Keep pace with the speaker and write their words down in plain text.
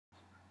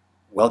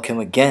Welcome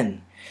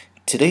again.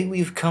 Today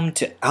we've come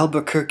to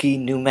Albuquerque,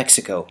 New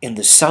Mexico, in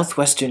the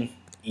southwestern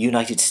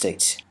United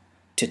States,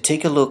 to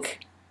take a look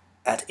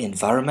at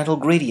environmental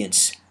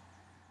gradients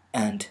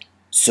and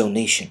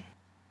zonation.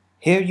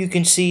 Here you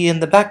can see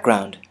in the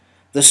background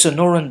the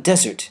Sonoran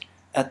Desert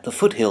at the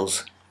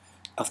foothills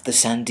of the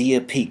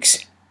Sandia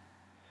Peaks.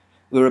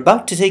 We're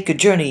about to take a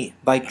journey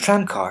by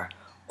tramcar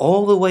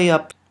all the way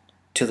up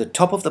to the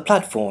top of the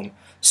platform,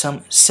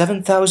 some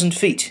 7,000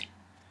 feet,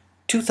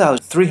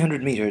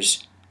 2,300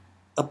 meters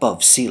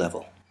above sea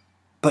level.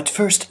 But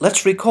first,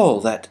 let's recall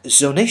that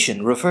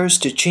zonation refers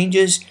to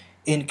changes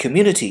in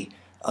community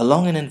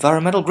along an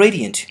environmental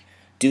gradient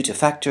due to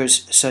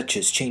factors such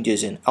as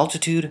changes in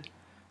altitude,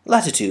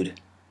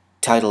 latitude,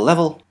 tidal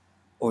level,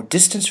 or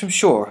distance from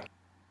shore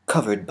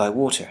covered by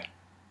water.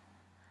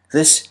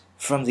 This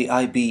from the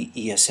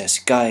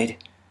IBESS guide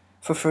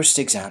for first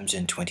exams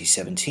in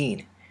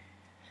 2017.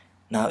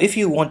 Now, if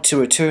you want to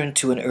return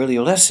to an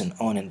earlier lesson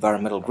on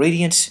environmental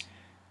gradients,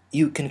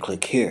 you can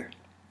click here.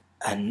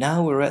 And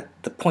now we're at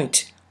the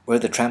point where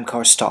the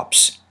tramcar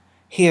stops.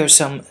 Here,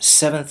 some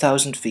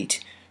 7,000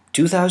 feet,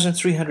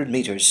 2,300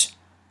 meters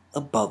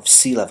above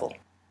sea level.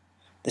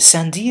 The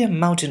Sandia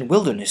Mountain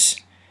Wilderness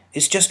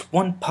is just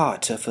one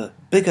part of a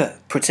bigger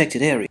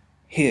protected area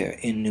here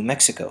in New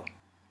Mexico.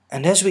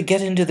 And as we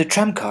get into the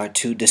tramcar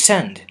to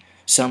descend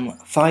some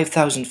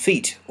 5,000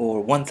 feet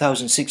or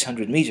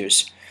 1,600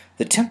 meters,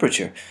 the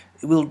temperature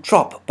will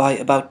drop by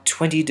about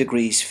 20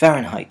 degrees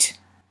Fahrenheit,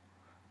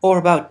 or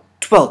about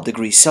 12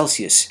 degrees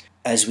Celsius,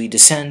 as we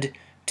descend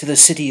to the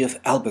city of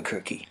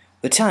Albuquerque.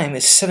 The time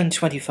is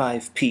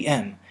 7:25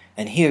 p.m.,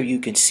 and here you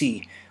can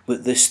see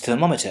with this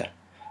thermometer,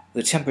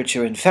 the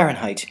temperature in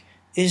Fahrenheit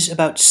is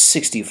about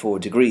 64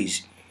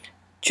 degrees,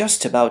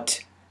 just about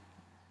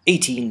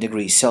 18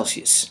 degrees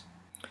Celsius.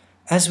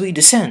 As we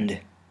descend,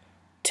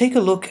 take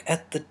a look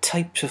at the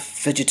type of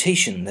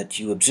vegetation that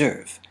you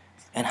observe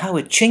and how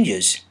it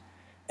changes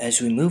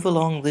as we move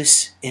along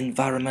this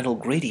environmental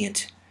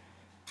gradient,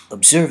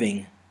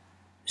 observing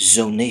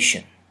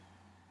zonation.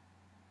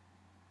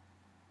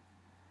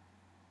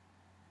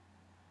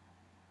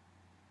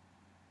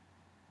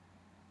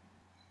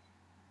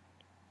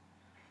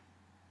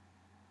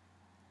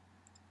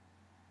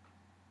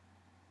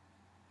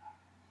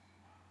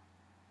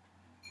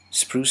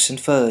 Spruce and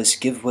firs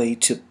give way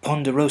to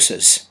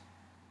ponderosas.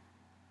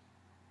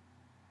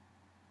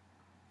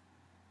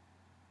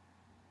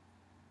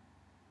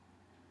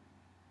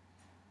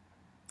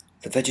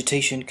 The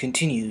vegetation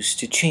continues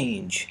to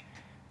change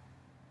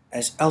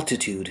as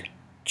altitude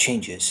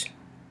changes.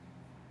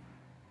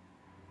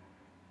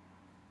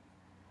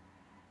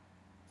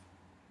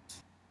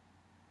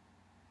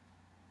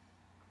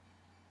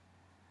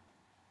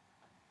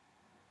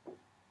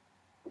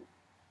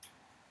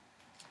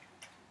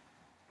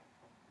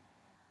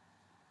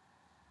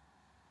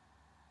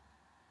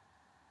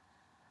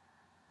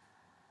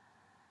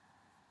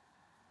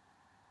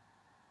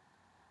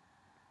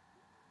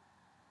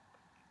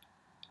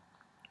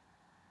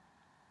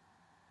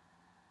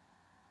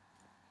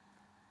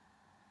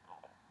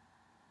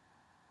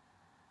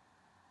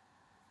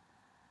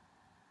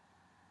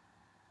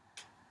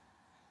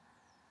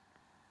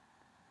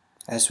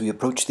 As we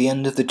approach the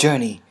end of the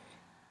journey,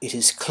 it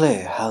is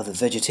clear how the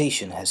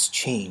vegetation has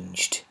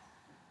changed.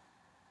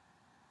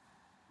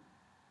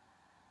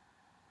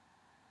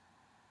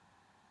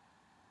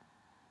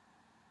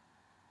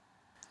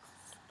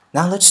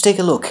 Now let's take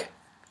a look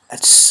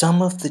at some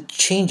of the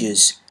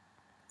changes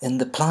in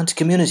the plant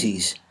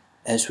communities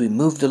as we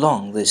moved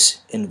along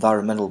this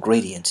environmental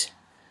gradient.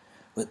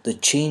 With the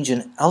change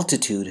in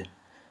altitude,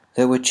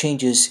 there were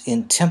changes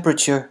in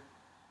temperature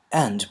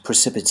and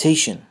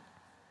precipitation.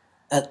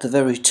 At the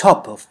very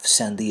top of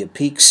Sandia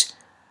Peaks,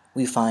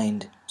 we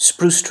find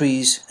spruce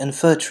trees and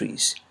fir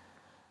trees.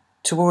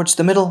 Towards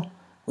the middle,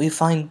 we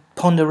find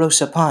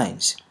ponderosa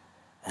pines,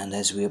 and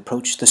as we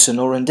approach the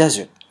Sonoran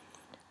Desert,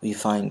 we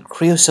find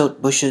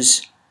creosote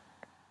bushes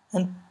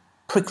and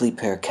prickly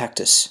pear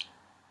cactus.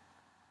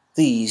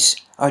 These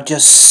are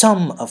just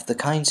some of the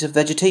kinds of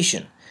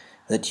vegetation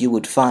that you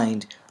would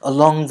find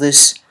along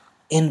this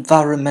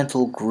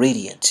environmental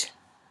gradient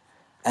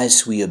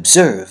as we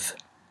observe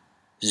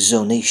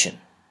zonation.